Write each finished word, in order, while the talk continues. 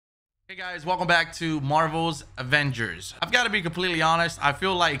Hey guys, welcome back to Marvel's Avengers. I've got to be completely honest. I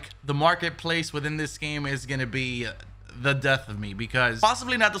feel like the marketplace within this game is going to be the death of me, because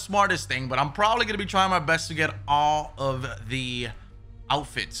possibly not the smartest thing, but I'm probably going to be trying my best to get all of the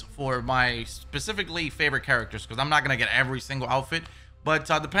outfits for my specifically favorite characters, because I'm not going to get every single outfit. But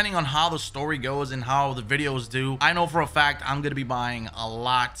depending on how the story goes and how the videos do, I know for a fact I'm going to be buying a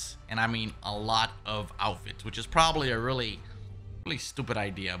lot, and I mean a lot of outfits, which is probably a really stupid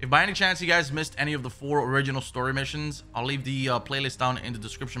idea. If by any chance you guys missed any of the 4 original story missions, I'll leave the playlist down in the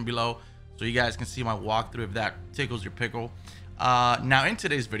description below so you guys can see my walkthrough if that tickles your pickle. Now in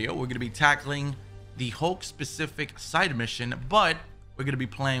today's video, we're going to be tackling the Hulk specific side mission, but we're going to be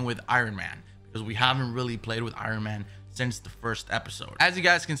playing with Iron Man because we haven't really played with Iron Man since the first episode. As you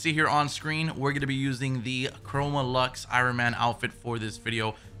guys can see here on screen, we're going to be using the CHROMA LUX Iron Man outfit for this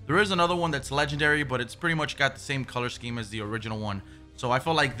video. There is another one that's legendary, but it's pretty much got the same color scheme as the original one. So I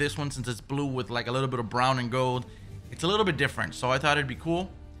feel like this one, since it's blue with like a little bit of brown and gold, it's a little bit different. So I thought it'd be cool.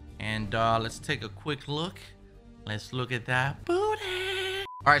 And let's take a quick look. Let's look at that booty.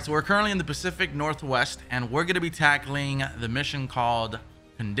 All right, so we're currently in the Pacific Northwest, and we're going to be tackling the mission called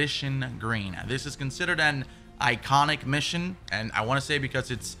Condition Green. This is considered an iconic mission, and I want to say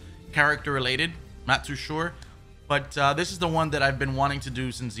because it's character related, not too sure. But this is the one that I've been wanting to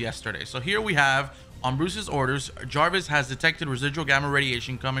do since yesterday. So here we have, on Bruce's orders, Jarvis has detected residual gamma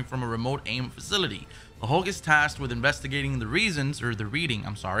radiation coming from a remote AIM facility. The Hulk is tasked with investigating the reasons, or the reading,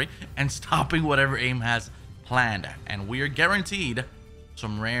 I'm sorry, and stopping whatever AIM has planned. And we are guaranteed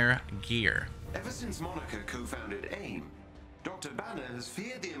some rare gear. Ever since Monica co-founded AIM, Dr. Banner has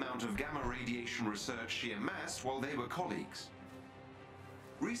feared the amount of gamma radiation research she amassed while they were colleagues.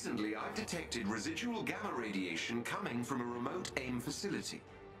 Recently, I've detected residual gamma radiation coming from a remote AIM facility.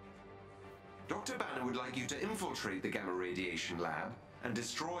 Dr. Banner would like you to infiltrate the gamma radiation lab and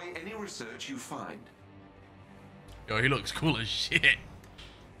destroy any research you find. Yo, he looks cool as shit.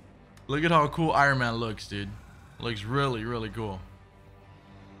 Look at how cool Iron Man looks, dude. Looks really, really cool.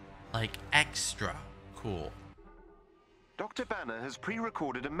 Like, extra cool. Dr. Banner has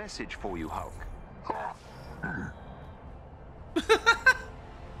pre-recorded a message for you, Hulk.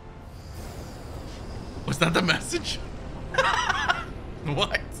 Was that the message?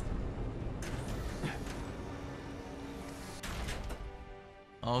 What?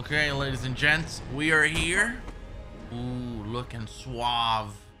 Okay, ladies and gents, we are here. Ooh, looking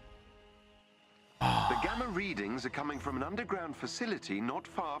suave. Oh. The gamma readings are coming from an underground facility not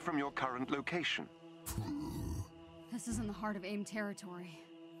far from your current location. This is in the heart of AIM territory.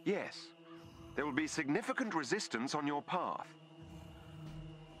 Yes. There will be significant resistance on your path.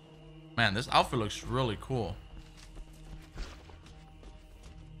 Man, this outfit looks really cool.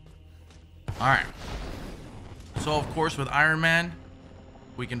 All right. So, of course, with Iron Man,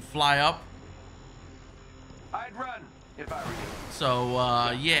 we can fly up. I'd run if I were you.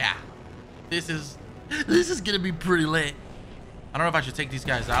 So, yeah. This is gonna be pretty lit. I don't know if I should take these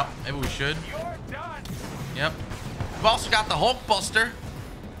guys out. Maybe we should. You're done. Yep. We've also got the Hulk Buster.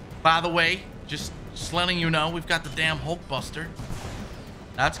 By the way, just letting you know, we've got the damn Hulk Buster.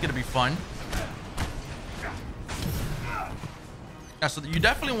 That's gonna be fun. Yeah, so you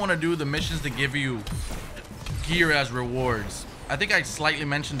definitely want to do the missions that give you gear as rewards. I think I slightly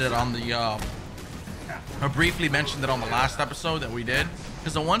mentioned it on the or briefly mentioned it on the last episode that we did,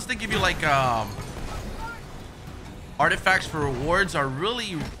 because the ones that give you like artifacts for rewards are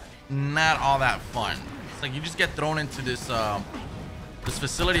really not all that fun. It's like you just get thrown into this this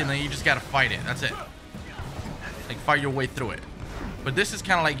facility and then you just gotta fight it. That's it. Like, fight your way through it. But this is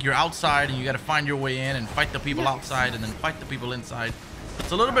kind of like you're outside and you got to find your way in and fight the people outside and then fight the people inside.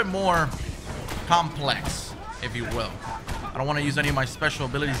 It's a little bit more complex, if you will. I don't want to use any of my special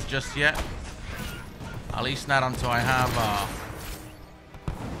abilities just yet. At least not until I have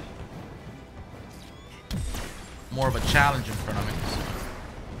more of a challenge in front of me. So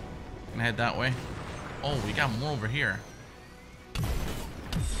I'm gonna head that way. Oh, we got more over here.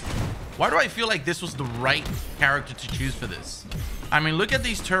 Why do I feel like this was the right character to choose for this? I mean, look at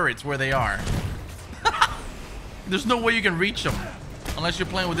these turrets where they are. There's no way you can reach them unless you're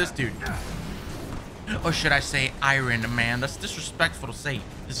playing with this dude. Or should I say Iron Man? That's disrespectful to say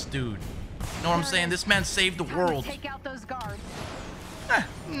this dude. You know what I'm saying? This man saved the world. Take out those guards.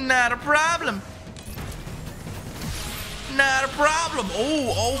 Not a problem. Not a problem.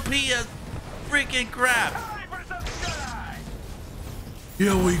 Oh, OP as freaking crap.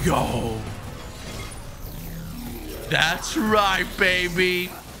 Here we go. That's right, baby.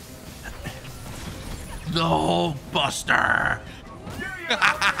 The Hulk Buster.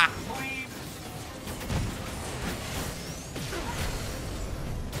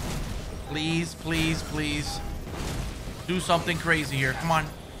 Please, please, please. Do something crazy here. Come on.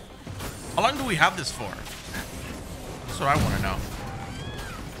 How long do we have this for? That's what I want to know.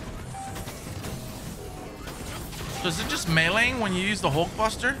 So is it just meleeing when you use the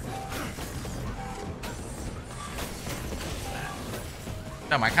Hulkbuster?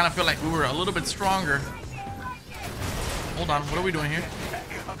 Damn, I kind of feel like we were a little bit stronger. Hold on, what are we doing here?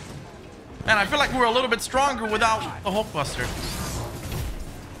 Man, I feel like we were a little bit stronger without the Hulkbuster.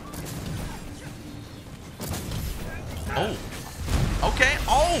 Oh. Okay.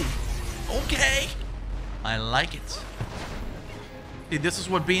 Oh. Okay. I like it. See, this is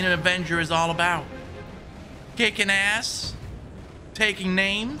what being an Avenger is all about. Kicking ass. Taking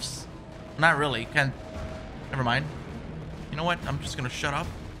names. Not really. Never mind. You know what? I'm just gonna shut up.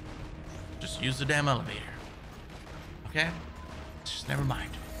 Just use the damn elevator. Okay? Just never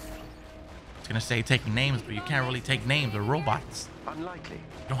mind. I was gonna say taking names, but you can't really take names. They're robots. Unlikely.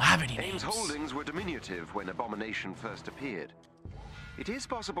 You don't have any names. Aim's holdings were diminutive when Abomination first appeared. It is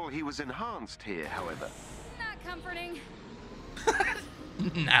possible he was enhanced here, however. Not comforting.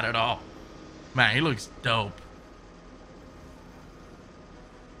 Not at all. Man, he looks dope.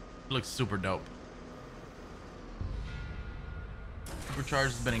 He looks super dope. Supercharge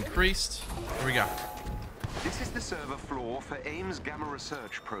has been increased. Here we go. This is the server floor for AIM's Gamma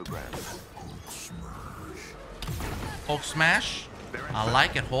Research program. Hulk smash. I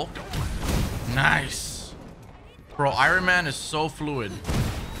like it, Hulk. Nice. Bro, Iron Man is so fluid.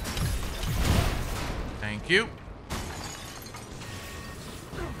 Thank you.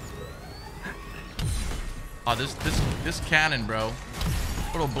 Oh, this cannon, bro.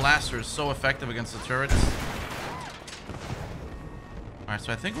 Little blaster is so effective against the turrets. All right,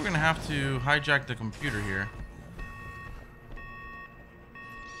 so I think we're gonna have to hijack the computer here.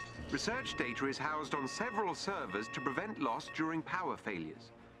 Research data is housed on several servers to prevent loss during power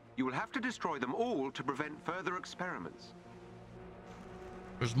failures. You will have to destroy them all to prevent further experiments.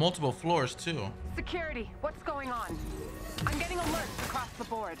 There's multiple floors too. Security, what's going on? I'm getting alerts across the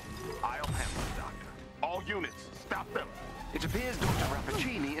board. I'll handle it, Doctor. All units, stop them. It appears Dr.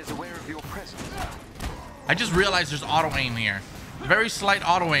 Rappaccini is aware of your presence. I just realized there's auto aim here. Very slight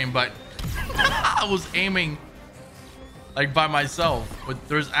auto aim, but I was aiming like by myself, but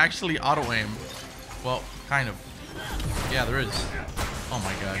there's actually auto aim. Well, kind of. Yeah, there is. Oh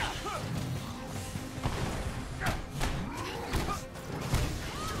my god.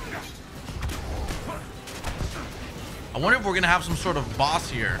 I wonder if we're gonna have some sort of boss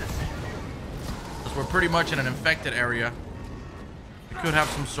here, because we're pretty much in an infected area. We could have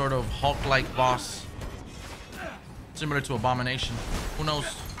some sort of Hulk-like boss, similar to Abomination. Who knows?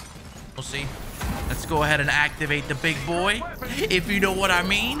 We'll see. Let's go ahead and activate the big boy, if you know what I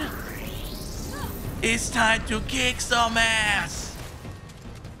mean. It's time to kick some ass.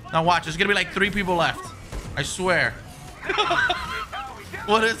 Now watch, there's gonna be like 3 people left. I swear.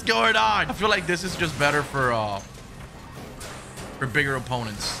 What is going on? I feel like this is just better for bigger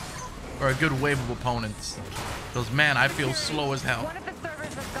opponents, or a good wave of opponents. Because man, I feel slow as hell. One of the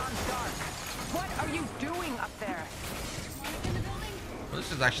servers has gone dark. What are you doing up there? Well,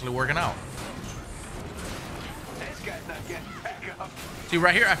 this is actually working out. This guy's not getting back up. See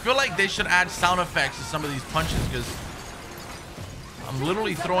right here, I feel like they should add sound effects to some of these punches, because I'm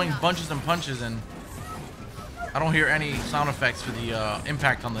literally throwing bunches and punches and I don't hear any sound effects for the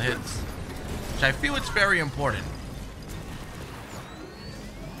impact on the hits, which I feel it's very important.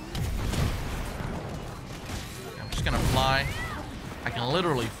 I'm just gonna fly. I can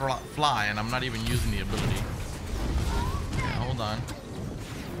literally fly and I'm not even using the ability. Okay, hold on.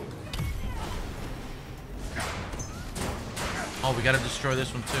 Oh, we gotta destroy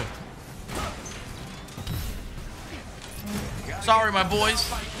this one too. Sorry, my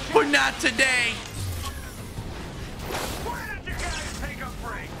boys, but not today. Where did you guys take a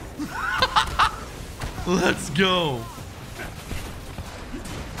break? Let's go.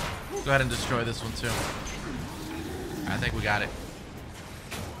 Go ahead and destroy this one too. I think we got it.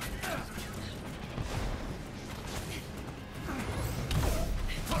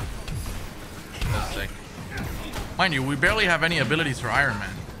 That's sick. Mind you, we barely have any abilities for Iron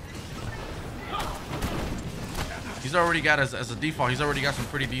Man. He's already got, as a default, he's already got some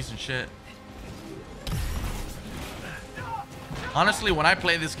pretty decent shit. Honestly, when I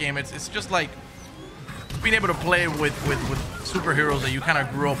play this game, it's just like being able to play with superheroes that you kind of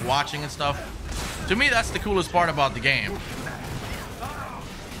grew up watching and stuff. To me, that's the coolest part about the game.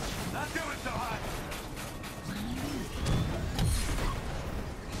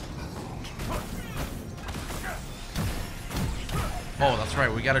 Oh, that's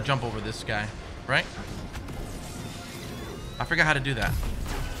right. We got to jump over this guy, right? I forgot how to do that.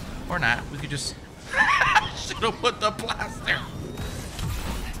 Or not. We could just should have put the plaster.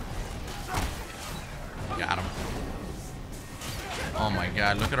 Got him. Oh my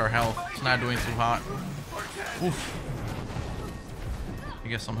god, look at our health. It's not doing too hot. Oof. You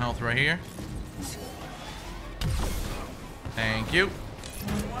get some health right here. Thank you.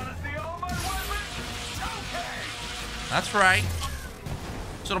 That's right.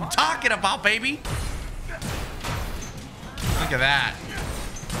 That's what I'm talking about, baby. Look at that.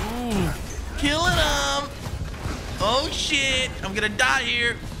 Ooh, killing him. Oh shit, I'm gonna die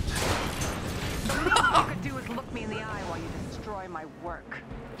here. All you could do is look me in the eye while you destroy my work.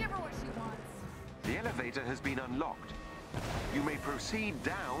 Give her what she wants. The elevator has been unlocked. You may proceed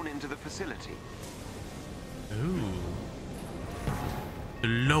down into the facility. Ooh. The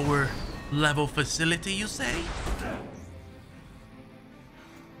lower level facility, you say?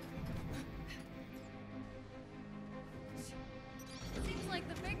 Seems like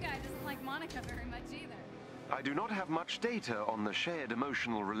the big guy doesn't like Monica very much either. I do not have much data on the shared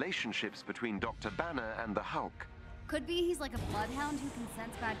emotional relationships between Dr. Banner and the Hulk. Could be he's like a bloodhound who can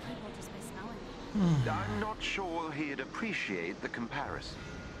sense bad people just by smelling them. I'm not sure he'd appreciate the comparison.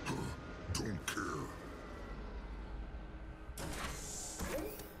 Don't care.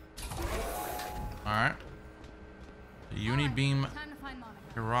 Alright. The Unibeam Time to find Monica.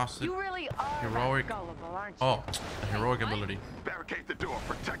 Heroic. You really are Heroic. that gullible, aren't you? Oh, the heroic ability. Barricade the door.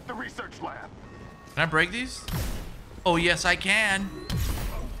 Protect the research lab. Can I break these? Oh, yes, I can.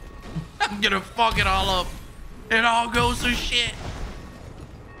 I'm gonna fuck it all up. It all goes to shit.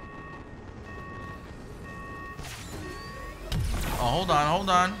 Oh, hold on, hold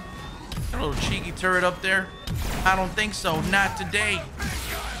on. Got a little cheeky turret up there. I don't think so. Not today.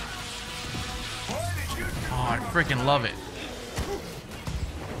 Oh, I freaking love it.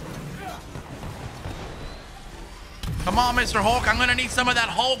 Come on, Mr. Hulk. I'm gonna need some of that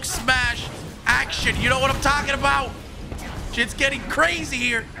Hulk smash action. You know what I'm talking about? Shit's getting crazy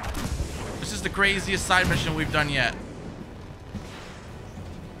here. This is the craziest side mission we've done yet.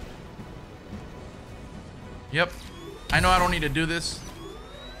 Yep. I know I don't need to do this,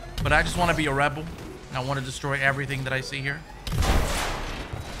 but I just want to be a rebel. And I want to destroy everything that I see here.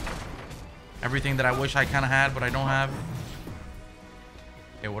 Everything that I wish I kind of had, but I don't have.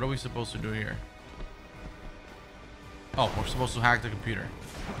 Okay, what are we supposed to do here? Oh, we're supposed to hack the computer.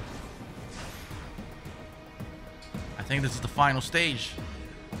 I think this is the final stage.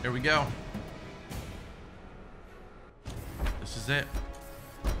 Here we go. This is it.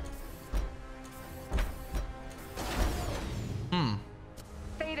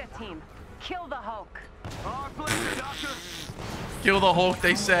 Beta team, kill the Hulk. Oh, please, Doctor. Kill the Hulk,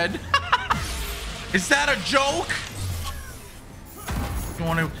 they said. Is that a joke? You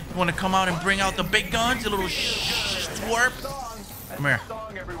want to come out and bring out the big guns, you little twerp? Come here.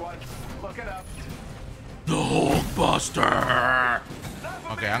 Song, everyone. Look it up. The Hulk Buster.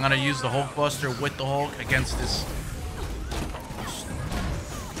 Okay, I'm gonna use the Hulk Buster with the Hulk against this.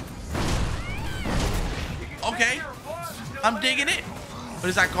 Okay, I'm digging it. What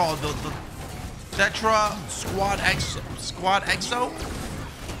is that called? The Tetra Squad Exo?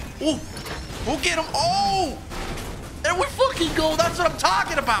 Oh, we'll get him. Oh, there we fucking go. That's what I'm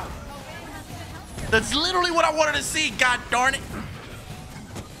talking about. That's literally what I wanted to see. God darn it.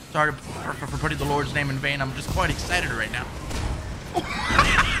 Sorry for putting the Lord's name in vain. I'm just quite excited right now.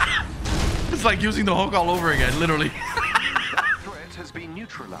 It's like using the Hulk all over again, literally. Threat has been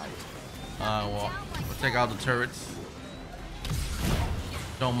neutralized. Well, we'll take out the turrets.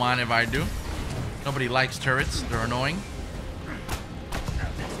 Don't mind if I do. Nobody likes turrets. They're annoying.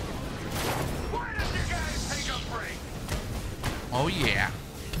 Why don't you guys take a break? Oh, yeah.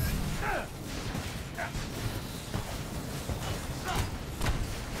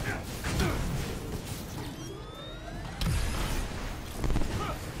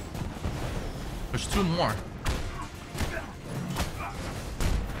 There's two more.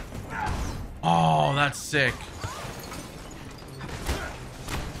 Oh, that's sick.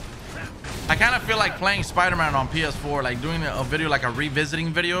 I kind of feel like playing Spider-Man on PS4, like doing a video, like a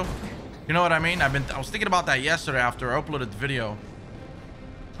revisiting video. You know what I mean? I was thinking about that yesterday after I uploaded the video.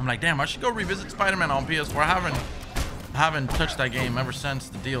 I'm like, damn, I should go revisit Spider-Man on PS4. I haven't touched that game ever since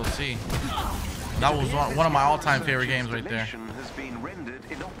the DLC. That was one of my all-time favorite games right there. Has been rendered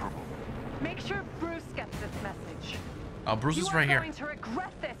inoperable. Make sure Bruce gets this message. Oh, Bruce is right You are here. going to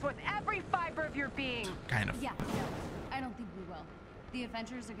regret this with every fiber of your being. Kind of. Yeah, no, I don't think we will. The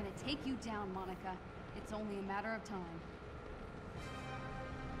Avengers are gonna take you down, Monica. It's only a matter of time.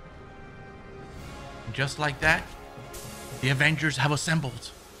 Just like that, the Avengers have assembled,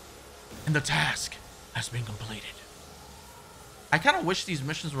 and the task has been completed. I kind of wish these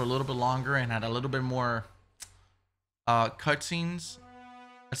missions were a little bit longer and had a little bit more cutscenes.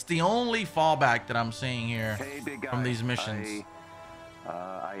 It's the only fallback that I'm seeing here from these missions.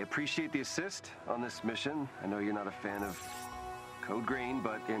 I appreciate the assist on this mission. I know you're not a fan of Code Green,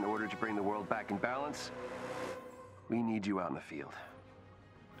 but in order to bring the world back in balance, we need you out in the field.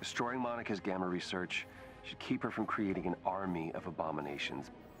 Destroying Monica's gamma research should keep her from creating an army of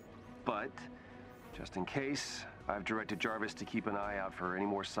abominations. But, just in case, I've directed Jarvis to keep an eye out for any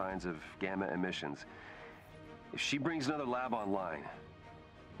more signs of gamma emissions. If she brings another lab online,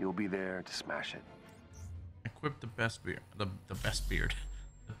 you'll be there to smash it. Equip the best beard. The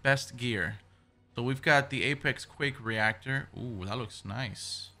best gear. So we've got the Apex Quake reactor. Ooh, that looks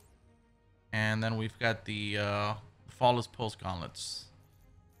nice. And then we've got the Flawless Pulse gauntlets.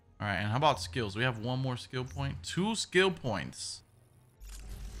 All right, and how about skills? We have one more skill point. 2 skill points.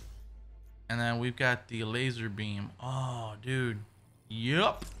 And then we've got the laser beam. Oh, dude.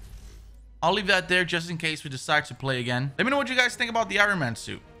 Yup. I'll leave that there just in case we decide to play again. Let me know what you guys think about the Iron Man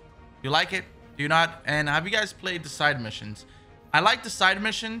suit. Do you like it? Do you not? And have you guys played the side missions? I like the side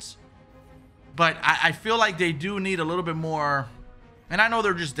missions, but I feel like they do need a little bit more. And I know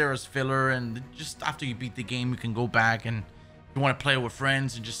they're just there as filler, and just after you beat the game, you can go back and you want to play with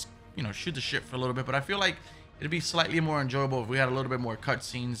friends and just, you know, shoot the shit for a little bit. But I feel like it'd be slightly more enjoyable if we had a little bit more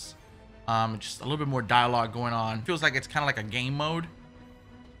cutscenes, just a little bit more dialogue going on. It feels like it's kind of like a game mode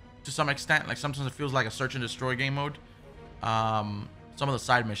to some extent. Like sometimes it feels like a search and destroy game mode. Some of the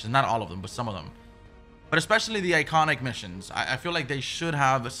side missions, not all of them, but some of them. But especially the iconic missions, I feel like they should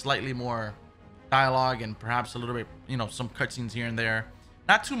have a slightly more dialogue and perhaps a little bit, you know, some cutscenes here and there.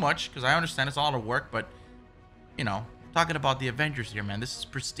 Not too much, because I understand it's a lot of work, but, you know, talking about the Avengers here, man. This is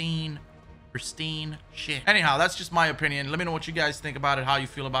pristine shit. Anyhow, that's just my opinion. Let me know what you guys think about it, how you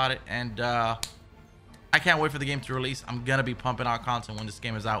feel about it, and I can't wait for the game to release. I'm gonna be pumping out content when this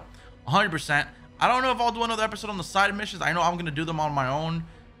game is out, 100%. I don't know if I'll do another episode on the side missions. I know I'm gonna do them on my own,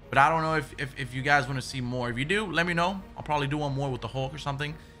 but I don't know if you guys want to see more. If you do, let me know. I'll probably do one more with the Hulk or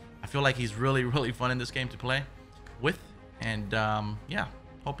something. I feel like he's really fun in this game to play with. And yeah,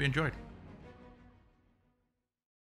 hope you enjoyed.